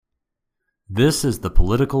This is the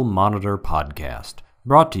Political Monitor podcast,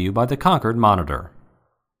 brought to you by the Concord Monitor.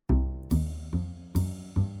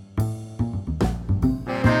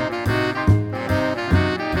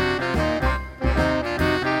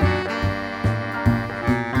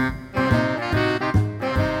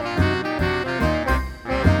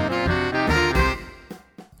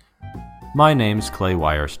 My name's Clay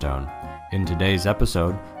Wirestone. In today's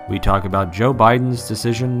episode, we talk about Joe Biden's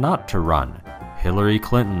decision not to run, Hillary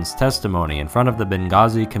Clinton's testimony in front of the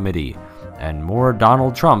Benghazi committee, and more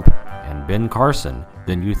Donald Trump and Ben Carson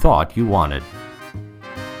than you thought you wanted.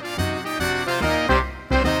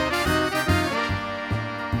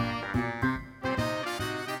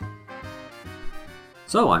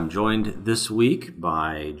 So I'm joined this week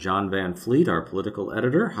by John Van Fleet, our political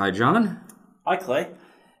editor. Hi, John. Hi, Clay.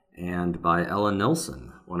 And by Ella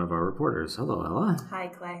Nilsen, one of our reporters. Hello, Ella. Hi,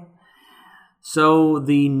 Clay. So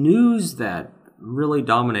the news that really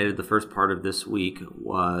dominated the first part of this week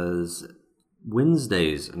was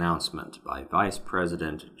Wednesday's announcement by Vice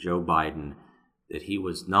President Joe Biden that he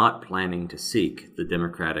was not planning to seek the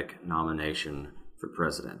Democratic nomination for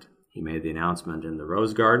president. He made the announcement in the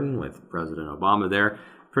Rose Garden with President Obama there.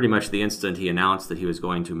 Pretty much the instant he announced that he was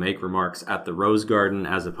going to make remarks at the Rose Garden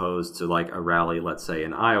as opposed to like a rally, let's say,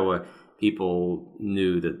 in Iowa, people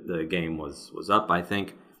knew that the game was up, I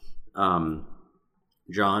think. John,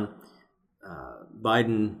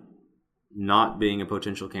 Biden not being a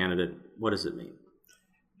potential candidate, what does it mean?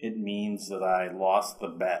 It means that I lost the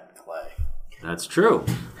bet, Clay. That's true.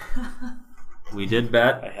 We did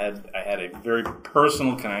bet. I had a very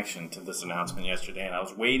personal connection to this announcement yesterday, and I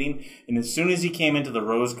was waiting. And as soon as he came into the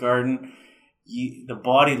Rose Garden, the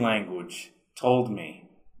body language told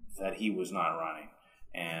me that he was not running.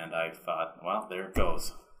 And I thought, well, there it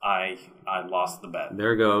goes. I lost the bet.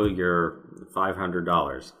 There go your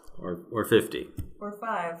 $500 or 50 or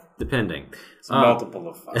 5, depending. It's a multiple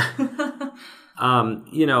of 5.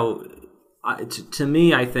 To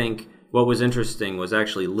me, I think what was interesting was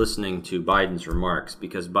actually listening to Biden's remarks,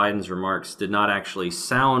 because Biden's remarks did not actually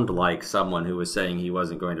sound like someone who was saying he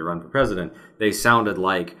wasn't going to run for president. They sounded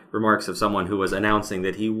like remarks of someone who was announcing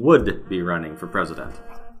that he would be running for president.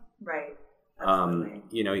 Right.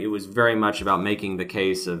 It was very much about making the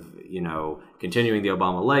case of, continuing the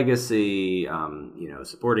Obama legacy,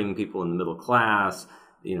 supporting people in the middle class,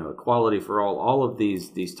 equality for all of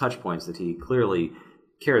these touch points that he clearly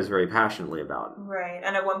cares very passionately about. Right.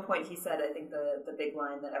 And at one point he said, I think the big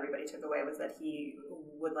line that everybody took away was that he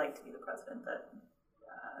would like to be the president that,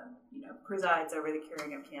 presides over the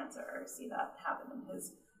curing of cancer, or see that happen in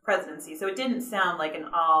his presidency. So it didn't sound like an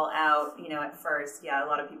all-out, at first, a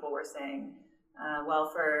lot of people were saying,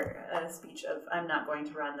 for a speech of, I'm not going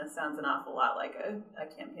to run, this sounds an awful lot like a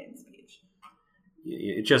campaign speech.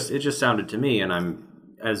 It just sounded to me, and I'm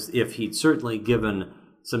as if he'd certainly given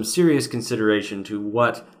some serious consideration to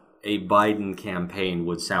what a Biden campaign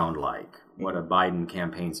would sound like, what a Biden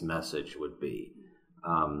campaign's message would be.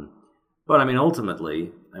 But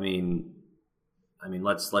ultimately,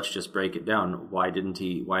 let's just break it down. Why didn't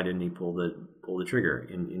he pull the trigger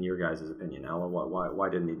in your guys' opinion, Ella? Why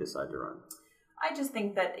didn't he decide to run? I just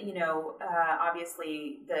think that,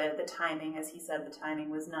 obviously the timing, as he said, the timing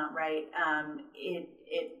was not right.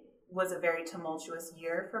 It was a very tumultuous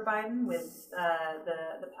year for Biden with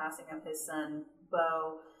the passing of his son,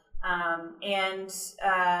 Beau.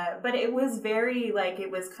 But it was very, it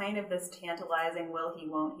was kind of this tantalizing will he,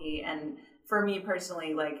 won't he? And for me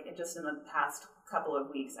personally, just in the past couple of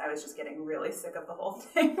weeks, I was just getting really sick of the whole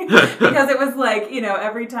thing because it was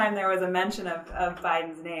every time there was a mention of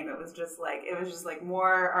Biden's name, it was just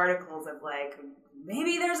more articles of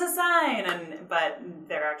maybe there's a sign, but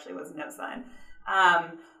there actually was no sign.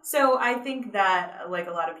 So I think that, like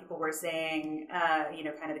a lot of people were saying,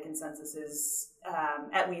 kind of the consensus is,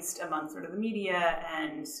 at least among sort of the media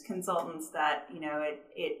and consultants, that,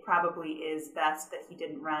 it probably is best that he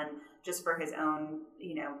didn't run just for his own,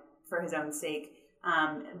 for his own sake,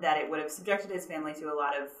 that it would have subjected his family to a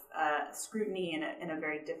lot of scrutiny in a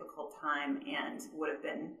very difficult time, and would have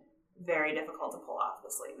been very difficult to pull off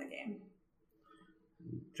this late in the game.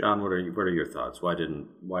 John, what are your thoughts? Why didn't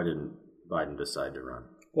Biden decide to run?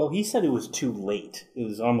 Well, he said it was too late. It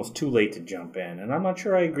was almost too late to jump in, and I'm not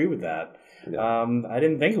sure I agree with that. Yeah. I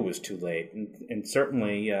didn't think it was too late, and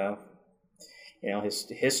certainly,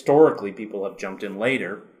 historically, people have jumped in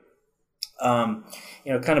later.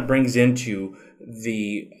 It kind of brings into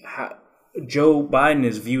Joe Biden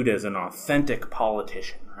is viewed as an authentic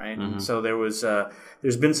politician, right? And so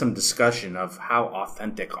there's been some discussion of how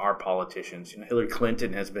authentic are politicians. Hillary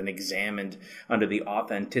Clinton has been examined under the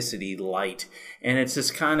authenticity light, and it's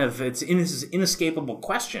this inescapable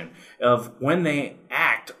question of when they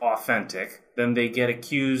act authentic, then they get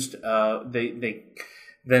accused.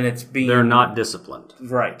 Then it's being they're not disciplined,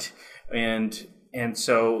 right? And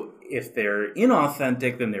so if they're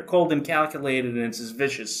inauthentic, then they're cold and calculated, and it's this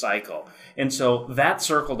vicious cycle. And so that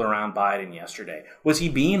circled around Biden yesterday. Was he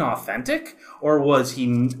being authentic, or was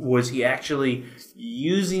he actually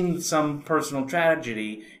using some personal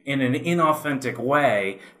tragedy in an inauthentic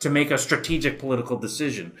way to make a strategic political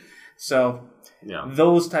decision? So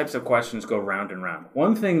those types of questions go round and round.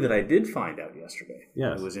 One thing that I did find out yesterday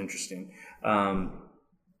that was interesting,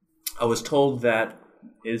 I was told that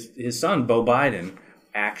his son, Beau Biden,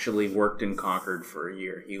 actually worked in Concord for a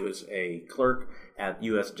year. He was a clerk at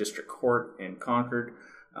U.S. District Court in Concord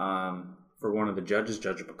for one of the judges,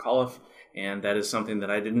 Judge McAuliffe, and that is something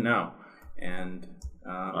that I didn't know. And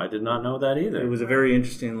I did not know that either. It was a very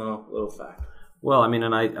interesting little fact. Well, I mean,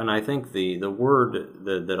 and I think the word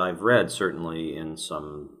that I've read, certainly in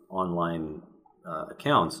some online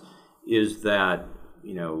accounts, is that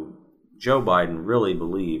Joe Biden really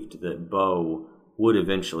believed that Beau would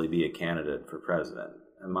eventually be a candidate for president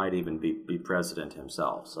and might even be president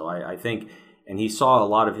himself. So I think, and he saw a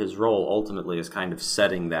lot of his role ultimately as kind of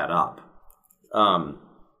setting that up.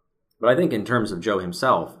 But I think in terms of Joe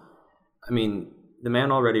himself, I mean, the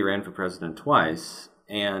man already ran for president twice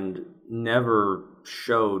and never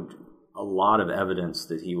showed a lot of evidence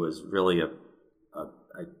that he was really a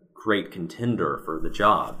great contender for the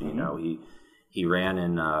job. He ran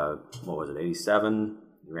in, 87?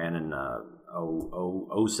 He ran in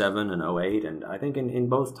 07 and 08. And I think in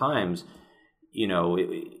both times,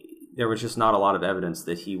 there was just not a lot of evidence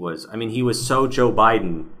that he was so Joe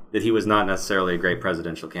Biden that he was not necessarily a great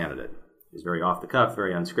presidential candidate. He was very off the cuff,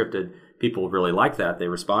 very unscripted. People really liked that. They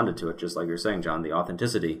responded to it, just like you're saying, John, the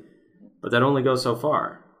authenticity. But that only goes so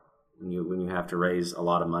far when you have to raise a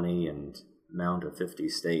lot of money and mount a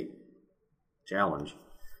 50-state challenge.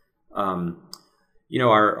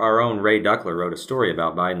 Our own Ray Duckler wrote a story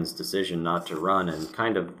about Biden's decision not to run, and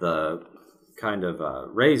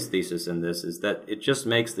Ray's thesis in this is that it just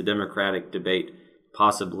makes the Democratic debate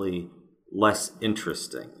possibly less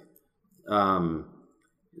interesting.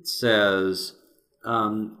 It says,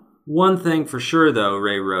 one thing for sure, though,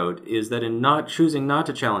 Ray wrote, is that in not choosing not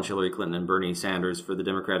to challenge Hillary Clinton and Bernie Sanders for the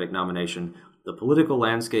Democratic nomination, the political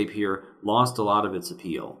landscape here lost a lot of its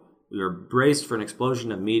appeal. We were braced for an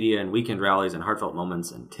explosion of media and weekend rallies and heartfelt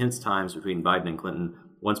moments and tense times between Biden and Clinton,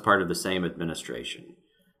 once part of the same administration.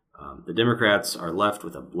 The Democrats are left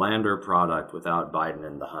with a blander product without Biden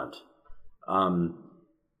in the hunt. I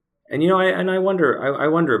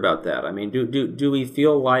wonder about that. I mean, do we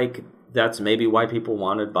feel like that's maybe why people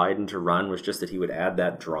wanted Biden to run, was just that he would add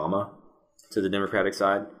that drama to the Democratic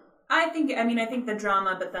side? I think the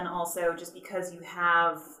drama, but then also just because you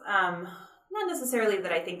have, not necessarily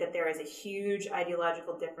that I think that there is a huge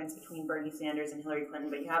ideological difference between Bernie Sanders and Hillary Clinton,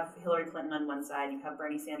 but you have Hillary Clinton on one side, you have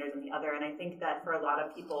Bernie Sanders on the other, and I think that for a lot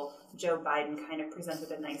of people, Joe Biden kind of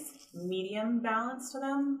presented a nice medium balance to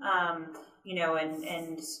them,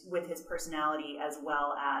 and with his personality as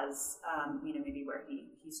well as, maybe where he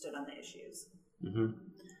stood on the issues. Mm-hmm.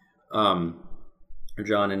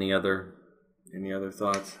 John, any other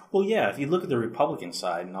thoughts? Well, yeah, if you look at the Republican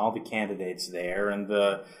side and all the candidates there and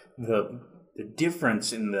the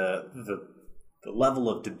difference in the level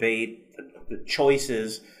of debate, the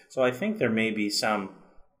choices. So I think there may be some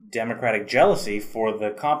Democratic jealousy for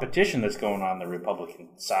the competition that's going on the Republican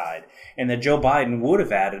side, and that Joe Biden would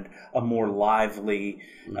have added a more lively,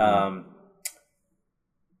 runoff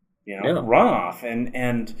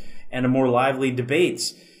and a more lively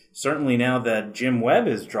debates. Certainly, now that Jim Webb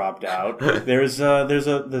has dropped out, there's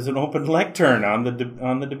an open lectern on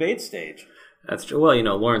the debate stage. That's true. Well,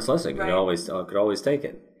 Lawrence Lessig could always take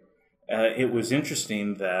it. It was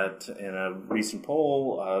interesting that in a recent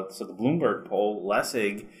poll, so the Bloomberg poll,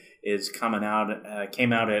 Lessig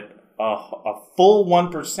came out at a full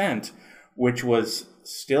 1%, which was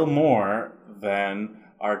still more than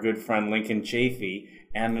our good friend Lincoln Chafee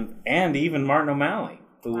and even Martin O'Malley,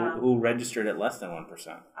 who registered at less than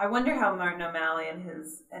 1%. I wonder how Martin O'Malley and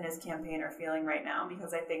his campaign are feeling right now,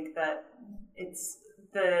 because I think that it's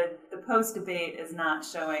the post-debate is not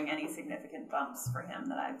showing any significant bumps for him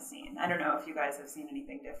that I've seen. I don't know if you guys have seen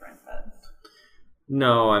anything different, but...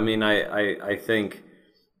 No, I mean, I think,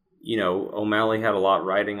 O'Malley had a lot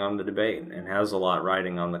riding on the debate and has a lot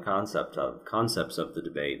riding on the concepts of the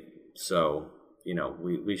debate. So,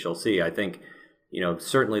 we shall see. I think,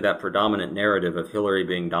 certainly that predominant narrative of Hillary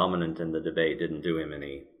being dominant in the debate didn't do him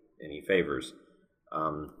any favors.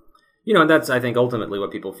 And that's, I think, ultimately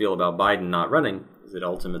what people feel about Biden not running, is it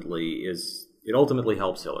ultimately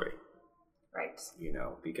helps Hillary. Right.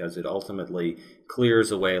 Because it ultimately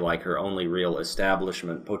clears away like her only real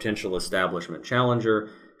potential establishment challenger.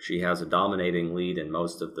 She has a dominating lead in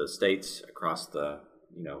most of the states across the,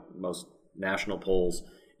 most national polls,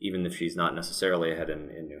 even if she's not necessarily ahead in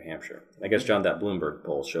New Hampshire. I guess, John, that Bloomberg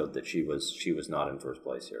poll showed that she was not in first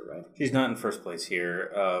place here, right? She's not in first place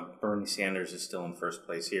here. Bernie Sanders is still in first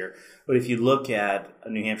place here. But if you look at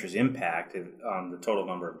New Hampshire's impact on the total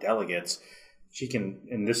number of delegates, she can,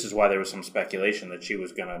 and this is why there was some speculation that she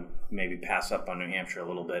was going to maybe pass up on New Hampshire a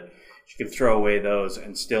little bit. She could throw away those,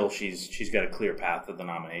 and still she's got a clear path to the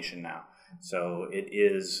nomination now. So it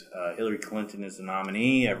is Hillary Clinton is the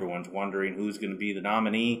nominee. Everyone's wondering who's going to be the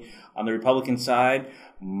nominee on the Republican side.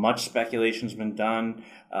 Much speculation's been done.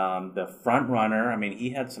 The front runner,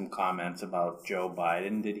 he had some comments about Joe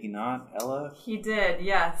Biden, did he not, Ella? He did,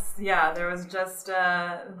 yes. Yeah, there was just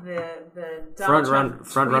the front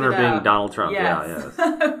runner being Donald Trump. Yes. Yeah,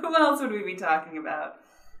 yes. Who else would we be talking about?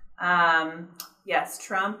 Yes,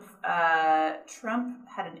 Trump. Trump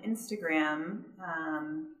had an Instagram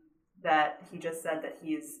that he just said that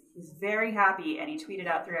he's very happy, and he tweeted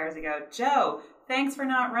out 3 hours ago, "Joe, thanks for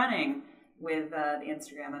not running," with the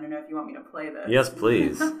Instagram. I don't know if you want me to play this. Yes,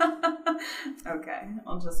 please. Okay,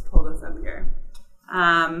 I'll just pull this up here.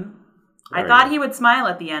 I thought he would smile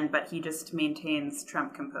at the end, but he just maintains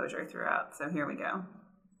Trump composure throughout. So here we go.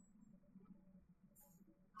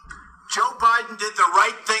 Joe Biden did the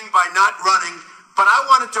right thing by not running, but I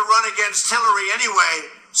wanted to run against Hillary anyway,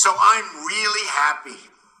 so I'm really happy.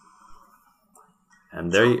 And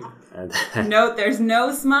there you... Note, there's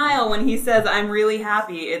no smile when he says, "I'm really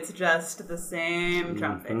happy." It's just the same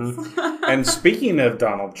Trump face. And speaking of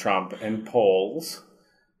Donald Trump and polls,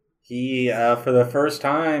 he, for the first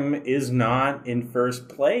time, is not in first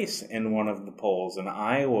place in one of the polls. An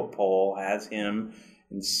Iowa poll has him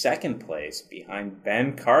in second place behind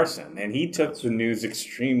Ben Carson, and he took the news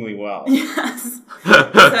extremely well. Yes.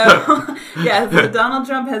 So, yes, Donald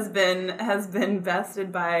Trump has been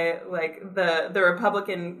bested by the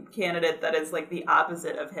Republican candidate that is the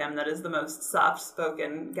opposite of him, that is the most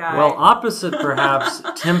soft-spoken guy. Well, opposite perhaps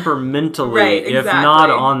temperamentally, right, exactly. If not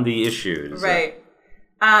on the issues. Right.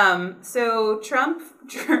 So Trump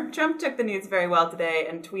took the news very well today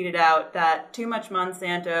and tweeted out that too much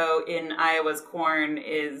Monsanto in Iowa's corn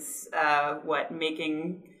is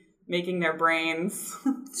making their brains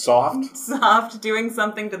soft, doing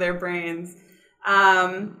something to their brains.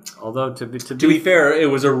 Although to be fair,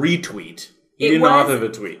 it was a retweet. He didn't author the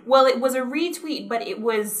tweet. Well, it was a retweet, but it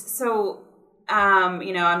was so. I'm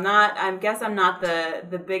not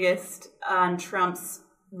the biggest on Trump's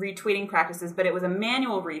retweeting practices, but it was a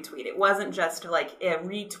manual retweet. It wasn't just a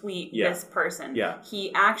retweet this person. Yeah.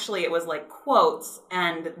 It was quotes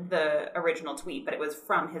and the original tweet, but it was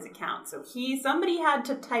from his account. So somebody had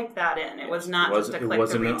to type that in. It was not just a click to retweet. It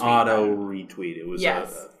wasn't an auto retweet. It was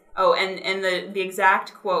and the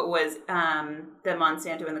exact quote was that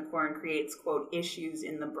Monsanto in the corn creates, quote, issues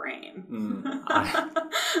in the brain.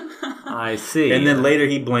 I see. And then later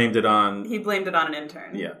he blamed it on an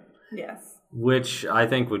intern. Yeah. Yes. Which I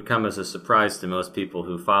think would come as a surprise to most people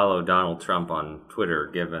who follow Donald Trump on Twitter,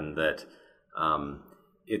 given that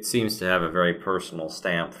it seems to have a very personal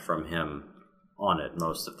stamp from him on it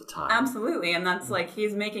most of the time. Absolutely, and that's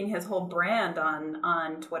he's making his whole brand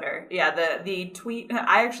on Twitter. Yeah, the tweet,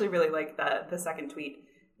 I actually really like the second tweet.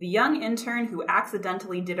 The young intern who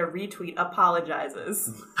accidentally did a retweet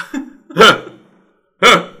apologizes.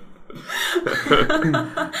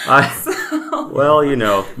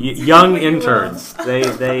 Young interns,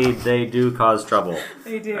 they do cause trouble.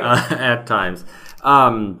 They do at times,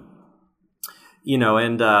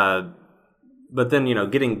 but then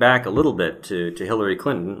getting back a little bit to Hillary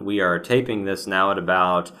Clinton, we are taping this now at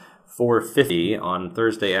about 4:50 on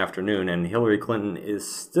Thursday afternoon, and Hillary Clinton is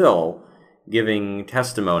still giving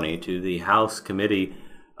testimony to the House committee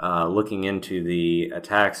looking into the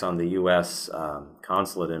attacks on the U.S.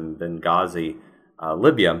 consulate in Benghazi,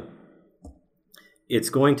 Libya. It's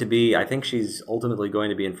going to be, I think she's ultimately going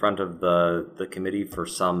to be in front of the committee for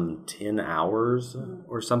some 10 hours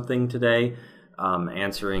or something today,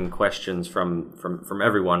 answering questions from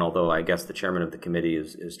everyone, although I guess the chairman of the committee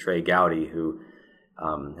is Trey Gowdy, who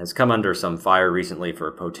has come under some fire recently for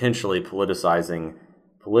potentially politicizing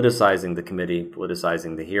the committee,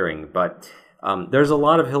 politicizing the hearing. But there's a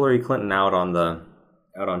lot of Hillary Clinton out on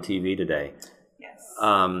TV today. Yes.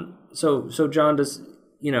 So John, does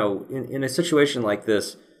in a situation like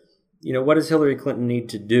this, what does Hillary Clinton need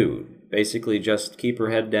to do? Basically just keep her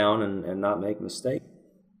head down and not make mistakes?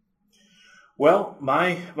 Well,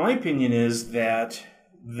 my opinion is that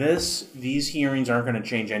these hearings aren't going to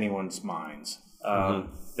change anyone's minds.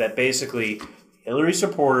 That basically Hillary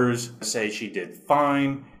supporters say she did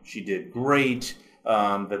fine, she did great,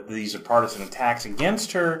 that these are partisan attacks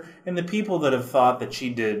against her, and the people that have thought that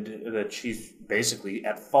she's basically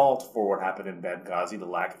at fault for what happened in Benghazi, the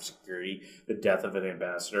lack of security, the death of an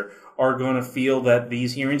ambassador, are going to feel that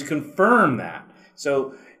these hearings confirm that.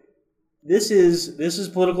 So this is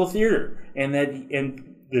political theater, and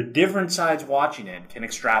the different sides watching it can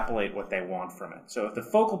extrapolate what they want from it. So if the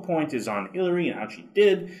focal point is on Hillary and how she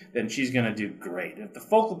did, then she's going to do great. If the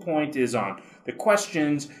focal point is on the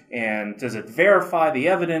questions and does it verify the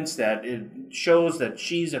evidence that it shows that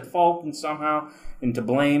she's at fault and somehow and to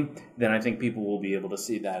blame, then I think people will be able to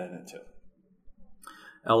see that in it too.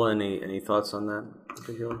 Ella, any thoughts on that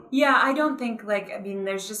particular? Yeah, I don't think,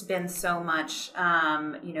 there's just been so much,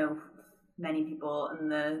 many people in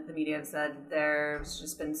the media have said there's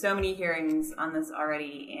just been so many hearings on this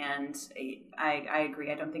already, and I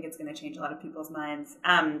agree. I don't think it's going to change a lot of people's minds.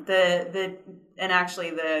 The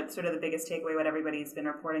sort of the biggest takeaway, what everybody's been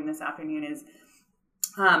reporting this afternoon is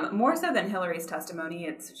more so than Hillary's testimony,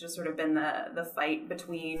 it's just sort of been the fight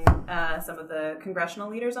between some of the congressional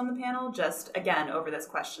leaders on the panel, just again over this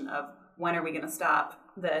question of when are we going to stop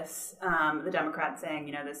this? The Democrats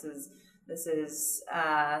saying, this is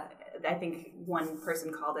I think one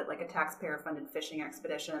person called it like a taxpayer-funded fishing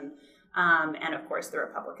expedition, and of course the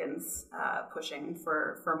Republicans pushing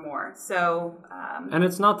for more. So, and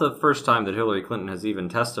it's not the first time that Hillary Clinton has even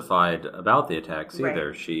testified about the attacks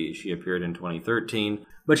either. Right. She appeared in 2013.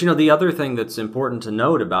 But the other thing that's important to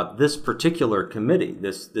note about this particular committee,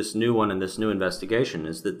 this new one and this new investigation,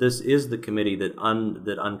 is that this is the committee that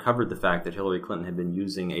uncovered the fact that Hillary Clinton had been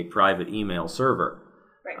using a private email server.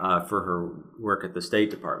 Right. For her work at the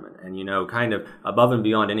State Department. And, kind of above and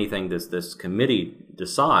beyond anything this committee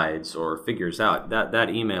decides or figures out, that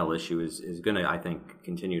email issue is going to, I think,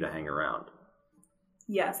 continue to hang around.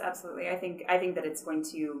 Yes, absolutely. I think that it's going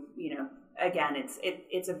to, again,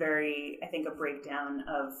 it's a very, I think, a breakdown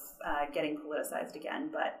of getting politicized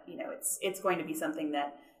again. But, it's going to be something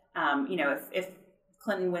that, if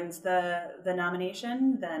Clinton wins the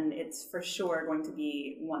nomination, then it's for sure going to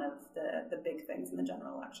be one of the big things in the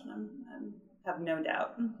general election. I have no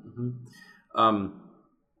doubt. Mm-hmm.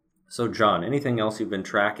 So, John, anything else you've been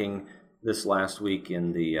tracking this last week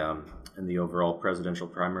in the overall presidential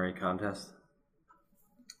primary contest?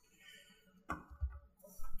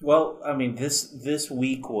 Well, I mean, this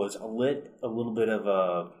week was a little bit of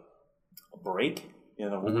a break.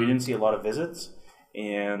 Mm-hmm. We didn't see a lot of visits.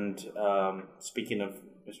 And speaking of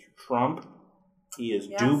Mr. Trump, he is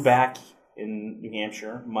due back in New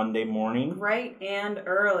Hampshire Monday morning. Right, and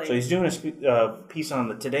early. So he's doing a piece on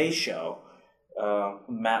the Today Show.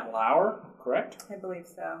 Matt Lauer, correct? I believe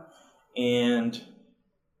so. And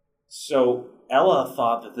so Ella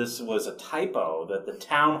thought that this was a typo, that the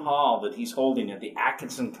town hall that he's holding at the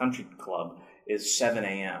Atkinson Country Club is 7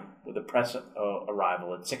 a.m. with a press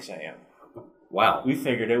arrival at 6 a.m. Wow. We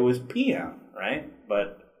figured it was p.m., right?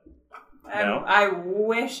 But no. I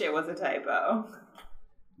wish it was a typo.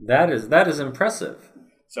 That is impressive.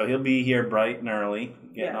 So he'll be here bright and early,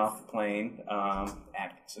 getting off the plane,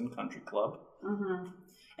 Atkinson Country Club. Mm-hmm.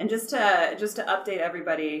 And just to update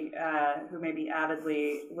everybody who may be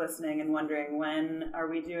avidly listening and wondering, when are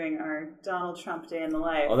we doing our Donald Trump Day in the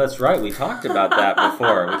Life? Oh, that's right. We talked about that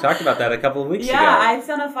before. We talked about that a couple of weeks ago. Yeah, I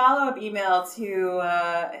sent a follow-up email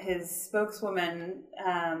to his spokeswoman,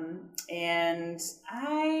 and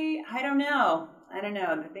I don't know.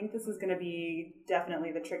 I think this is going to be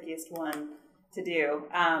definitely the trickiest one to do.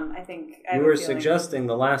 I think you were suggesting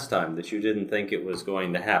the last time that you didn't think it was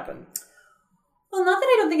going to happen. Well, not that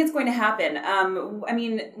I don't think it's going to happen. I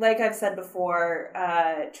mean, like I've said before,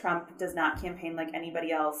 Trump does not campaign like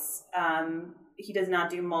anybody else. He does not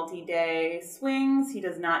do multi-day swings. He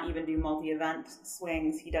does not even do multi-event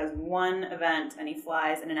swings. He does one event and he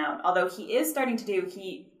flies in and out. Although he is starting to do,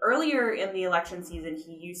 earlier in the election season,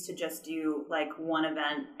 he used to just do like one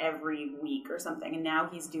event every week or something. And now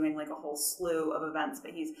he's doing like a whole slew of events, but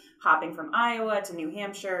he's hopping from Iowa to New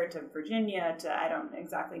Hampshire to Virginia to, I don't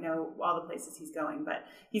exactly know all the places he's going, but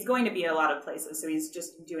he's going to be at a lot of places. So he's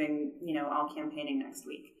just doing, all campaigning next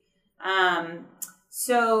week.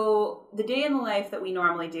 So the day in the life that we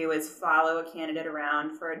normally do is follow a candidate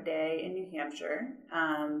around for a day in New Hampshire.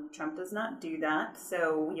 Trump does not do that,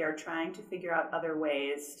 so we are trying to figure out other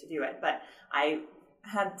ways to do it. But I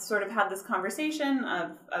had sort of had this conversation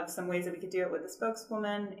of some ways that we could do it with the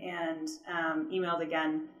spokeswoman, and emailed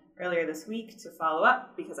again earlier this week to follow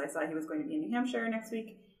up because I saw he was going to be in New Hampshire next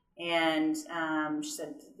week. And she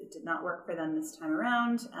said it did not work for them this time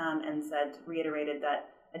around, and reiterated that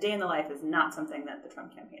a day in the life is not something that the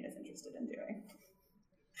Trump campaign is interested in doing.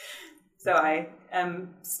 So I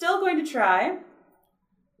am still going to try.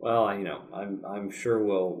 Well, I'm sure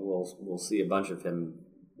we'll see a bunch of him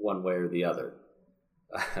one way or the other.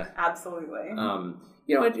 Absolutely.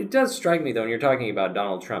 It does strike me though, when you're talking about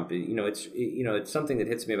Donald Trump, it's something that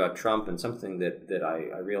hits me about Trump, and something that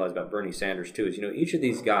I realize about Bernie Sanders too, is, each of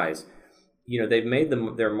these guys, they've made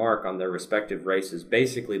their mark on their respective races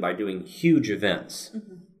basically by doing huge events.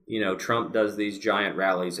 Mm-hmm. Trump does these giant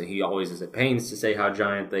rallies, and he always is at pains to say how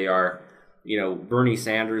giant they are. Bernie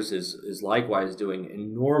Sanders is likewise doing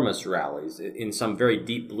enormous rallies in some very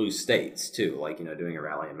deep blue states too, like, doing a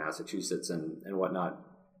rally in Massachusetts and whatnot,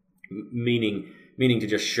 meaning to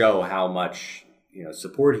just show how much,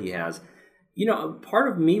 support he has.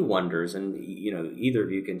 Part of me wonders, and, either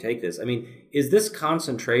of you can take this, is this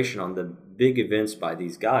concentration on the big events by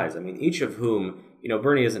these guys? Each of whom,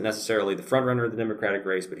 Bernie isn't necessarily the front runner of the Democratic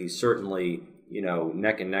race, but he's certainly,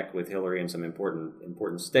 neck and neck with Hillary in some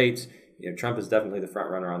important states. Trump is definitely the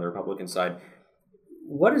front runner on the Republican side.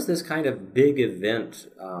 What does this kind of big event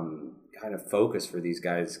kind of focus for these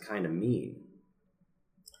guys kind of mean?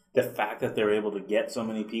 The fact that they're able to get so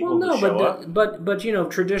many people to show up? But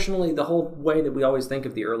traditionally the whole way that we always think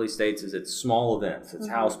of the early states is it's small events, it's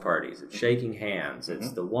house parties, it's shaking hands,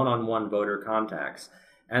 it's the one-on-one voter contacts.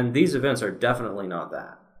 And these events are definitely not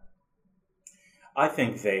that. I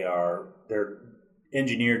think they're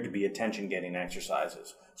engineered to be attention-getting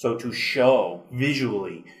exercises. So to show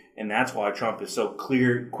visually, and that's why Trump is so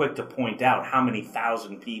quick to point out how many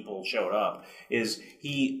thousand people showed up, is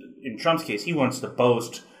in Trump's case, he wants to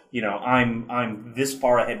boast, I'm this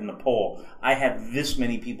far ahead in the poll. I had this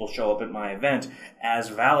many people show up at my event as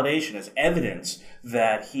validation, as evidence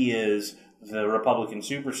that he is the Republican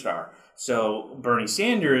superstar. So Bernie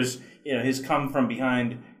Sanders, his come from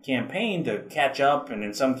behind campaign to catch up and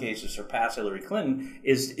in some cases surpass Hillary Clinton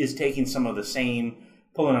is taking some of the same,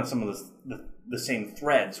 pulling on some of the same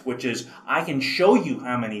threads, which is, I can show you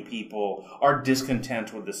how many people are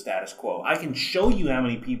discontent with the status quo. I can show you how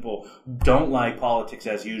many people don't like politics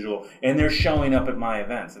as usual, and they're showing up at my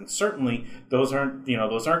events. And certainly those aren't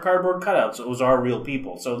cardboard cutouts. Those are real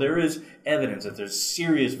people. So there is evidence that there's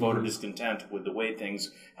serious voter discontent with the way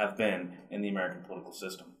things have been in the American political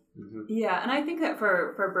system. Mm-hmm. Yeah, and I think that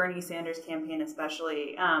for Bernie Sanders' campaign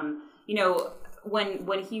especially,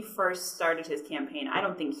 when he first started his campaign, I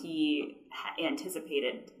don't think he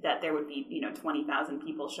anticipated that there would be 20,000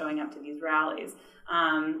 people showing up to these rallies.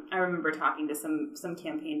 I remember talking to some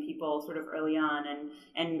campaign people sort of early on,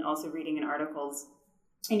 and also reading in articles.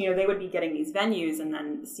 And, they would be getting these venues and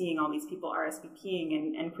then seeing all these people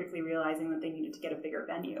RSVPing and quickly realizing that they needed to get a bigger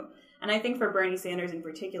venue. And I think for Bernie Sanders in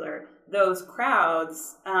particular, those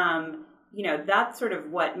crowds, that's sort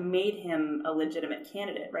of what made him a legitimate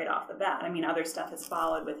candidate right off the bat. Other stuff has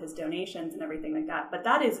followed with his donations and everything like that. But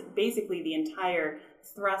that is basically the entire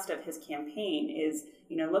thrust of his campaign is,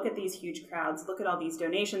 look at these huge crowds, look at all these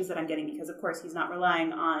donations that I'm getting, because, of course, he's not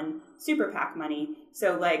relying on super PAC money.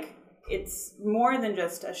 So, it's more than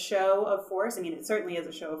just a show of force. It certainly is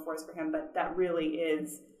a show of force for him, but that really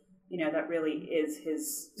is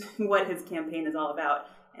his what his campaign is all about.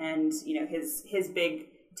 And his big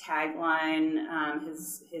tagline,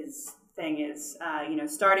 his thing is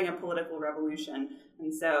starting a political revolution.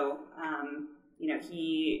 And so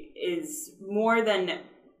he is more than,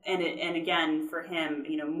 and again for him,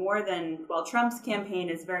 more than, while Trump's campaign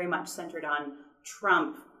is very much centered on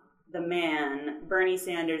Trump the man, Bernie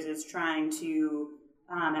Sanders is trying to,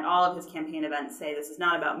 at all of his campaign events, say, this is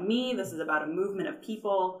not about me, this is about a movement of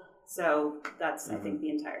people. So that's, I think, the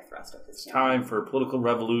entire thrust of his campaign. Time for a political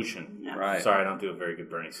revolution. Yeah. Right. Sorry, I don't do a very good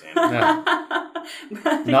Bernie Sanders.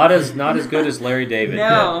 No. Not as good as Larry David did,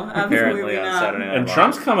 apparently, on Saturday Night Live. And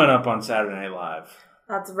Trump's coming up on Saturday Night Live.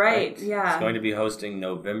 That's right, yeah. He's going to be hosting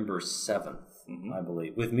November 7th, I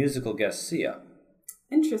believe, with musical guest Sia.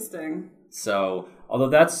 Interesting. So, although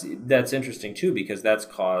that's interesting too, because that's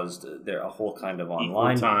caused a whole kind of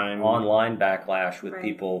online backlash with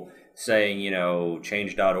people saying,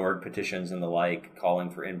 change.org petitions and the like, calling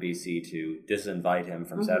for NBC to disinvite him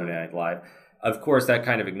from Saturday Night Live. Of course, that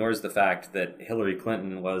kind of ignores the fact that Hillary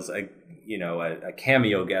Clinton was a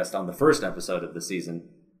cameo guest on the first episode of the season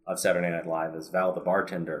of Saturday Night Live as Val the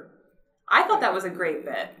bartender. I thought that was a great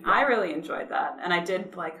bit. Yeah. I really enjoyed that, and I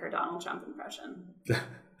did like her Donald Trump impression.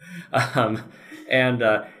 And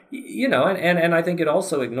I think it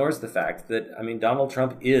also ignores the fact that, Donald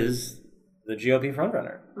Trump is the GOP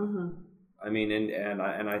frontrunner. I mean, and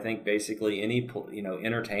I think basically any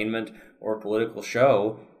entertainment or political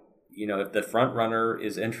show, if the front runner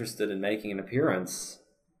is interested in making an appearance,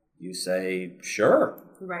 you say sure,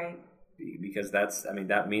 right? Because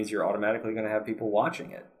that means you're automatically going to have people watching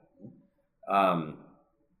it.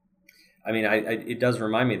 It does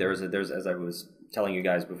remind me there's as I was telling you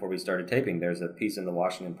guys before we started taping, there's a piece in the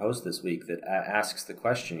Washington Post this week that asks the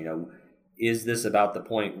question, is this about the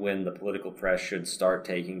point when the political press should start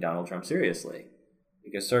taking Donald Trump seriously?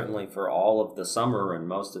 Because certainly for all of the summer and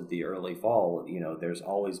most of the early fall, there's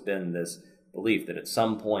always been this belief that at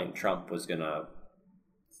some point Trump was going to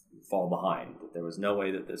fall behind, that there was no way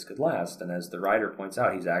that this could last. And as the writer points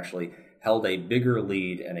out, he's actually held a bigger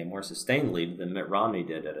lead and a more sustained lead than Mitt Romney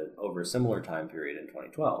did over a similar time period in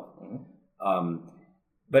 2012. Mm-hmm.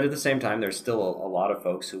 But at the same time, there's still a lot of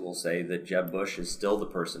folks who will say that Jeb Bush is still the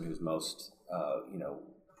person who's most,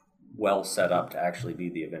 well set up to actually be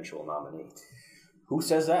the eventual nominee. Who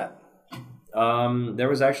says that? There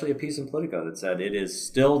was actually a piece in Politico that said it is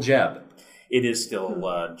still Jeb. It is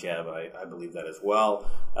still Jeb. I believe that as well.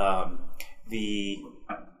 The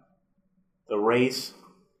race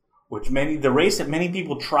that many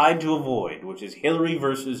people tried to avoid, which is Hillary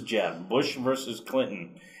versus Jeb, Bush versus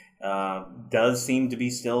Clinton, does seem to be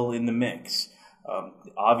still in the mix.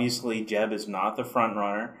 Obviously, Jeb is not the front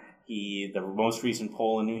runner. The most recent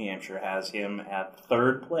poll in New Hampshire has him at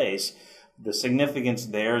third place. The significance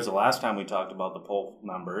there is the last time we talked about the poll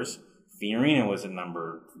numbers, Fiorina was in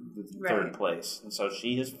third place. And so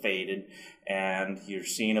she has faded, and you're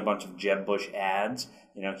seeing a bunch of Jeb Bush ads.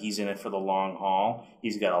 He's in it for the long haul.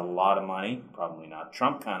 He's got a lot of money, probably not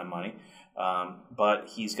Trump kind of money, but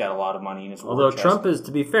he's got a lot of money in his war Although chest. Trump is,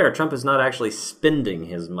 to be fair, Trump is not actually spending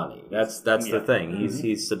his money. That's the thing. Mm-hmm.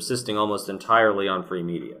 He's subsisting almost entirely on free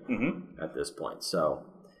media at this point. So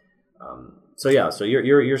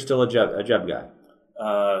you're still a Jeb guy.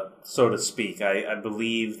 So to speak, I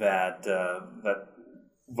believe that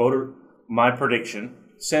my prediction,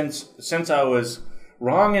 since I was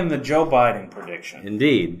wrong in the Joe Biden prediction.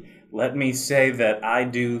 Indeed. Let me say that I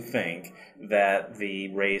do think that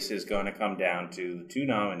the race is going to come down to the two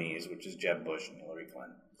nominees, which is Jeb Bush and Hillary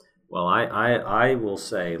Clinton. Well, I will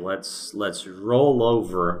say let's roll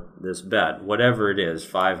over this bet, whatever it is,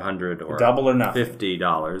 $500 or double or nothing,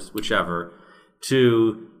 $50, whichever.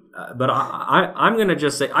 But I'm going to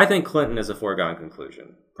just say I think Clinton is a foregone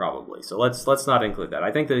conclusion, probably. So let's not include that.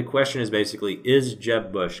 I think the question is basically, is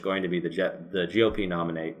Jeb Bush going to be the GOP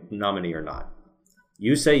nominee or not?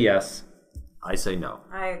 You say yes. I say no.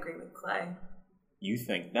 I agree with Clay. You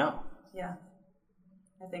think no? Yeah,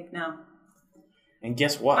 I think no. And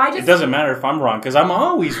guess what? It doesn't matter if I'm wrong, because I'm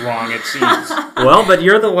always wrong, it seems. Well, but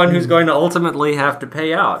you're the one who's going to ultimately have to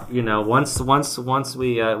pay out. Once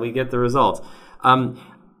we get the results.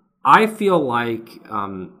 I feel like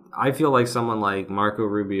someone like Marco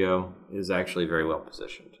Rubio is actually very well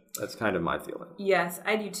positioned. That's kind of my feeling. Yes,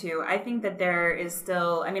 I do too. I think that there is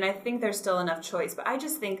still, I think there's still enough choice, but I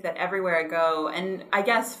just think that everywhere I go, and I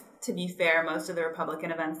guess to be fair, most of the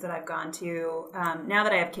Republican events that I've gone to, now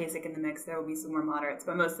that I have Kasich in the mix, there will be some more moderates,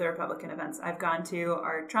 but most of the Republican events I've gone to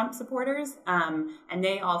are Trump supporters, and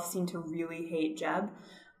they all seem to really hate Jeb.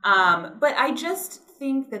 But I just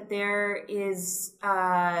think that there's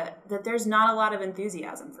not a lot of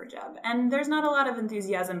enthusiasm for Jeb, and there's not a lot of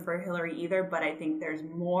enthusiasm for Hillary either, but I think there's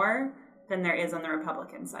more than there is on the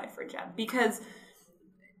Republican side for Jeb, because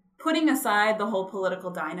putting aside the whole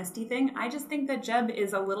political dynasty thing, I just think that Jeb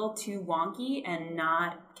is a little too wonky and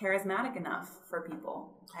not charismatic enough for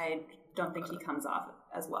people. I don't think he comes off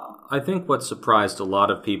as well. I think what surprised a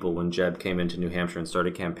lot of people when Jeb came into New Hampshire and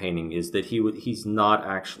started campaigning is that he's not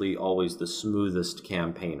actually always the smoothest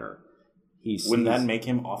campaigner. Wouldn't that make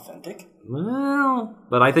him authentic? Well,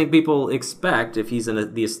 but I think people expect, if he's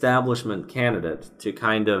the establishment candidate, to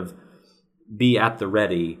kind of be at the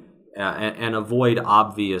ready and avoid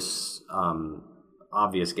obvious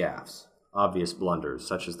gaffes, obvious blunders,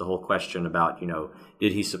 such as the whole question about,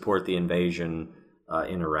 did he support the invasion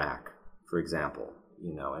in Iraq, for example?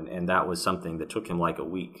 And that was something that took him like a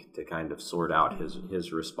week to kind of sort out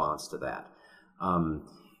his response to that.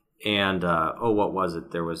 What was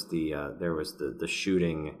it? There was the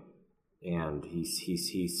shooting, and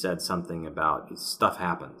he said something about stuff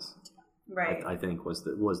happens. Right. I think was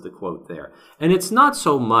the quote there. And it's not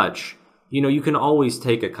so much, you can always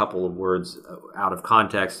take a couple of words out of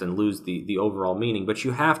context and lose the overall meaning, but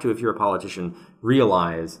you have to, if you're a politician,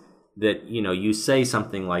 realize that, you say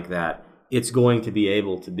something like that, it's going to be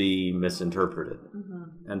able to be misinterpreted.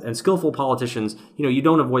 Mm-hmm. And skillful politicians, you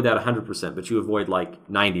don't avoid that 100%, but you avoid like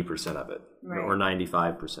 90% of it, right, or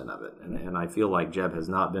 95% of it. And I feel like Jeb has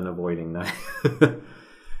not been avoiding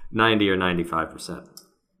 90 or 95%.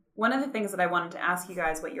 One of the things that I wanted to ask you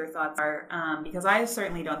guys what your thoughts are, because I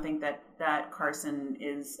certainly don't think that Carson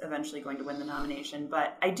is eventually going to win the nomination,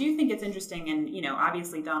 but I do think it's interesting, and,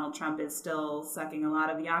 obviously Donald Trump is still sucking a lot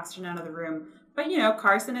of the oxygen out of the room, but,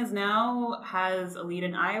 Carson has a lead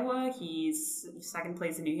in Iowa, he's second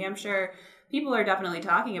place in New Hampshire. People are definitely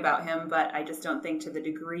talking about him, but I just don't think to the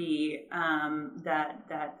degree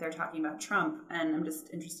that they're talking about Trump, and I'm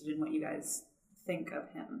just interested in what you guys think of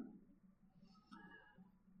him.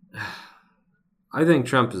 I think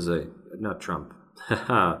Trump is not Trump.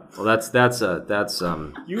 Well, that's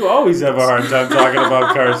You always have a hard time talking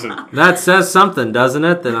about Carson. That says something, doesn't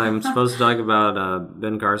it? That I'm supposed to talk about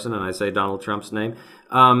Ben Carson and I say Donald Trump's name.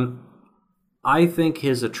 I think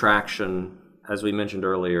his attraction, as we mentioned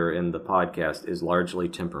earlier in the podcast, is largely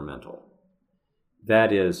temperamental.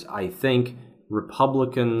 That is, I think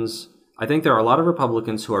there are a lot of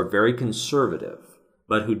Republicans who are very conservative,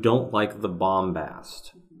 but who don't like the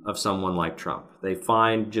bombast of someone like Trump. They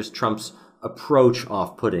find just Trump's approach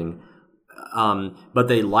off-putting, but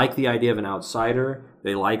they like the idea of an outsider.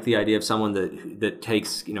 They like the idea of someone that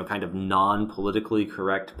takes kind of non-politically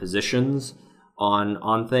correct positions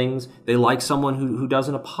on things. They like someone who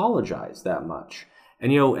doesn't apologize that much.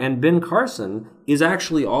 And Ben Carson is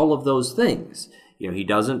actually all of those things. He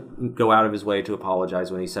doesn't go out of his way to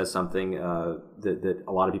apologize when he says something that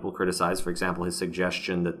a lot of people criticize. For example, his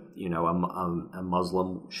suggestion that a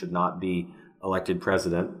Muslim should not be elected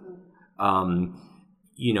president.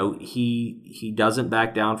 He doesn't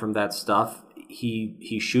back down from that stuff.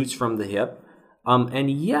 He shoots from the hip,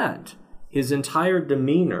 and yet his entire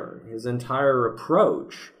demeanor, his entire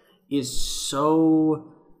approach is so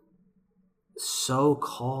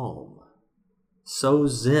calm, so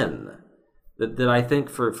zen. That I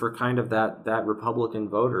think for kind of that Republican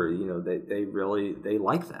voter, they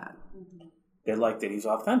like that. They like that he's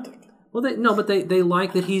authentic. Well, they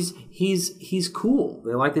like that he's cool.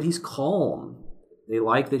 They like that he's calm. They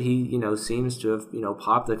like that he seems to have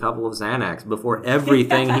popped a couple of Xanax before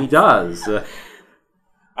everything he does.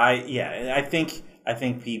 I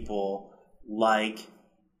think people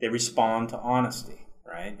they respond to honesty,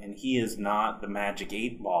 right? And he is not the magic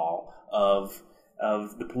 8-ball of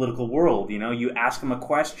the political world. You ask him a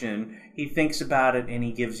question, he thinks about it, and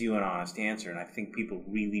he gives you an honest answer. And I think people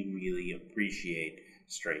really, really appreciate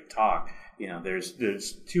straight talk.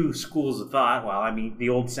 There's two schools of thought. Well, I mean, the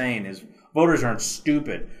old saying is voters aren't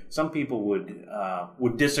stupid. Some people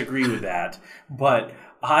would disagree with that, but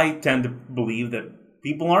I tend to believe that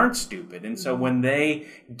people aren't stupid. And so when they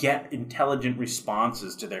get intelligent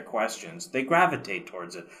responses to their questions, they gravitate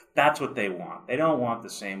towards it. That's what they want. They don't want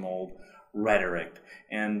the same old rhetoric,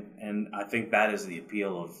 and I think that is the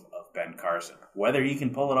appeal of Ben Carson. Whether he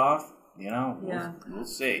can pull it off, we'll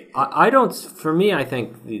see. For me, I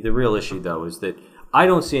think the real issue, though, is that I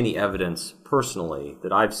don't see any evidence personally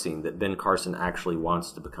that I've seen that Ben Carson actually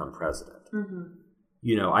wants to become president.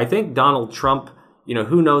 Mm-hmm. I think Donald Trump,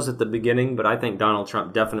 who knows at the beginning, but I think Donald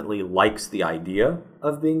Trump definitely likes the idea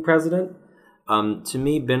of being president. To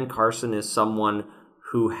me, Ben Carson is someone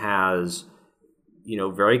who has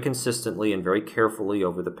very consistently and very carefully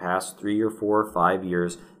over the past 3 or 4 or 5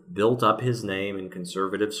 years, built up his name in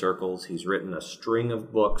conservative circles. He's written a string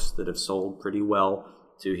of books that have sold pretty well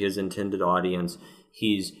to his intended audience.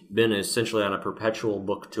 He's been essentially on a perpetual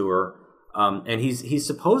book tour, and he's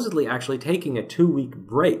supposedly actually taking a 2-week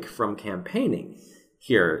break from campaigning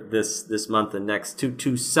here this month and next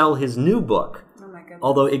to sell his new book. Oh my goodness.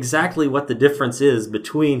 Although exactly what the difference is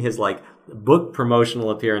between his book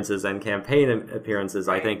promotional appearances and campaign appearances,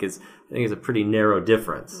 I think is a pretty narrow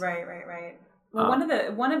difference. Right. Well,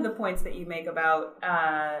 one of the points that you make about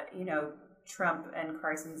Trump and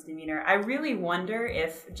Carson's demeanor, I really wonder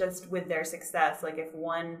if just with their success,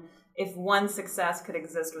 if one success could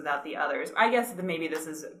exist without the others. I guess maybe this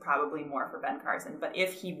is probably more for Ben Carson, but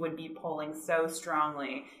if he would be polling so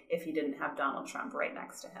strongly if he didn't have Donald Trump right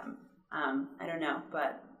next to him, I don't know,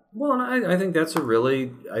 but. Well, and I think that's a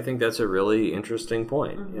really interesting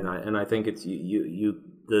point, mm-hmm. and I think it's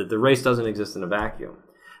the race doesn't exist in a vacuum.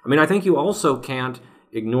 I mean, I think you also can't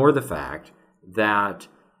ignore the fact that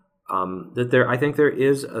there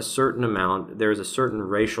is a certain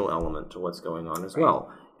racial element to what's going on as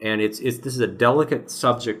well, and this is a delicate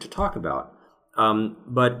subject to talk about.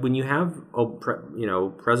 But when you have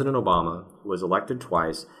President Obama, who was elected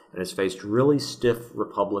twice and has faced really stiff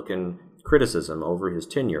Republican criticism over his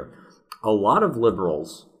tenure, a lot of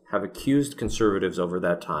liberals have accused conservatives over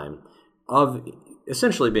that time of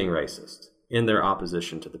essentially being racist in their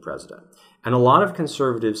opposition to the president. And a lot of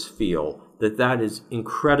conservatives feel that that is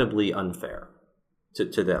incredibly unfair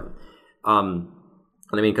to them.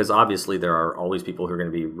 And I mean, because obviously there are always people who are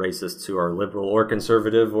going to be racists who are liberal or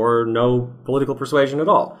conservative or no political persuasion at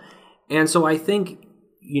all. And so I think,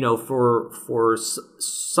 for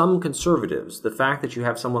some conservatives, the fact that you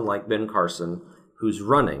have someone like Ben Carson who's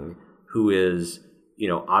running, who is,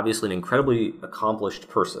 obviously an incredibly accomplished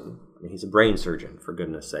person. I mean, he's a brain surgeon, for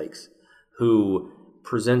goodness sakes, who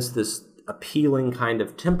presents this appealing kind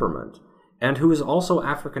of temperament, and who is also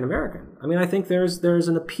African American. I mean, I think there's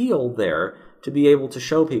an appeal there to be able to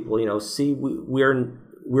show people, see,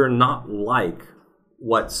 we're not like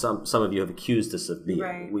what some of you have accused us of being.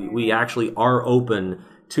 Right. We actually are open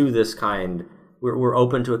to this kind. We're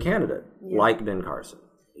open to a candidate like Ben Carson.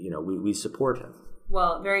 We support him.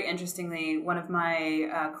 Well, very interestingly, one of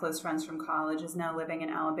my close friends from college is now living in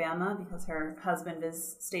Alabama because her husband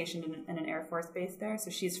is stationed in an Air Force base there. So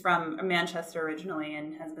she's from Manchester originally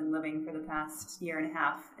and has been living for the past year and a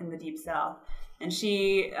half in the Deep South. And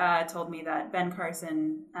she told me that Ben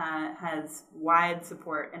Carson has wide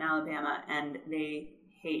support in Alabama, and they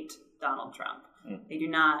hate Donald Trump. They do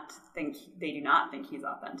not think he's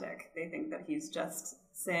authentic. They think that he's just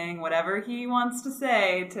saying whatever he wants to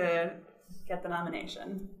say to get the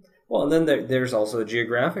nomination. Well, and then there's also a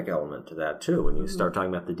geographic element to that too. When you start talking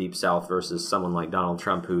about the Deep South versus someone like Donald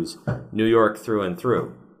Trump, who's New York through and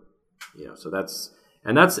through, so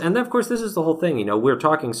and of course this is the whole thing. We're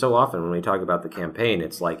talking so often when we talk about the campaign,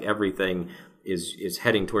 it's like everything is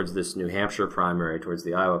heading towards this New Hampshire primary, towards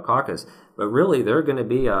the Iowa caucus. But really, there are going to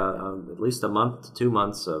be at least a month to 2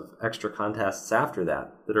 months of extra contests after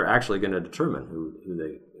that are actually going to determine who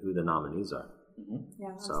the nominees are. Mm-hmm.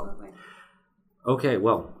 Yeah, absolutely. Okay,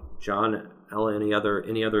 well, John, Ella,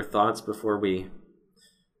 any other thoughts before we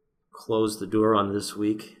close the door on this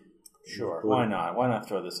week? Sure, why not? Why not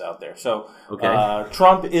throw this out there? So, okay.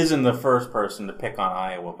 Trump isn't the first person to pick on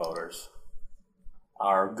Iowa voters.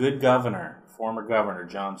 Our good governor, former governor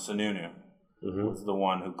John Sununu, was the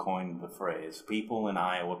one who coined the phrase, people in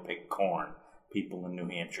Iowa pick corn, people in New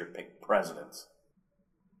Hampshire pick presidents.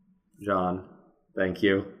 John, thank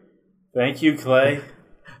you. Thank you, Clay.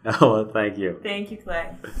 Ella, thank you. Thank you,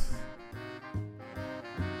 Clay.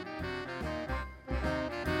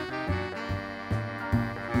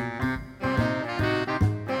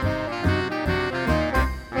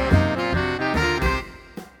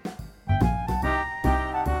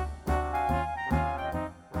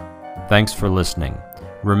 Thanks for listening.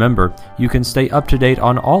 Remember, you can stay up to date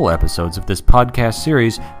on all episodes of this podcast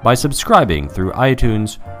series by subscribing through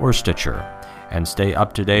iTunes or Stitcher. And stay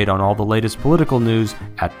up to date on all the latest political news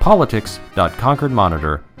at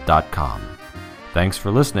politics.concordmonitor.com. Thanks for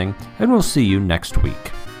listening, and we'll see you next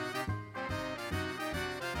week.